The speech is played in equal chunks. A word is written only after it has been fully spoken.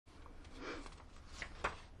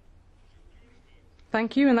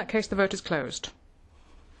Thank you. In that case, the vote is closed.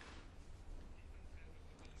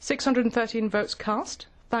 613 votes cast.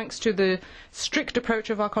 Thanks to the strict approach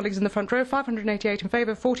of our colleagues in the front row, 588 in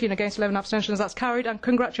favour, 14 against, 11 abstentions. That's carried, and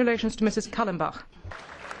congratulations to Mrs. Kallenbach.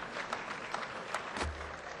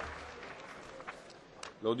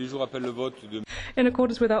 In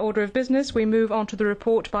accordance with our order of business, we move on to the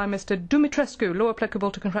report by Mr. Dumitrescu, law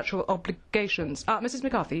applicable to contractual obligations. Mrs.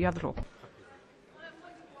 McCarthy, you have the floor.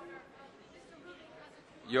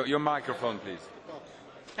 Your microphone, please.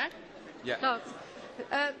 Okay? Yeah. No.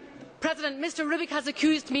 President, Mr. Rubig has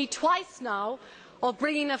accused me twice now of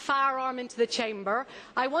bringing a firearm into the chamber.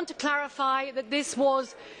 I want to clarify that this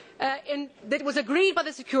was agreed by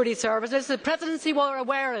the security services. The presidency were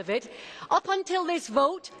aware of it. Up until this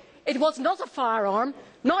vote, it was not a firearm.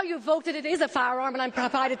 Now you have voted it is a firearm, and I am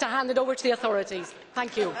provided to hand it over to the authorities.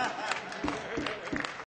 Thank you.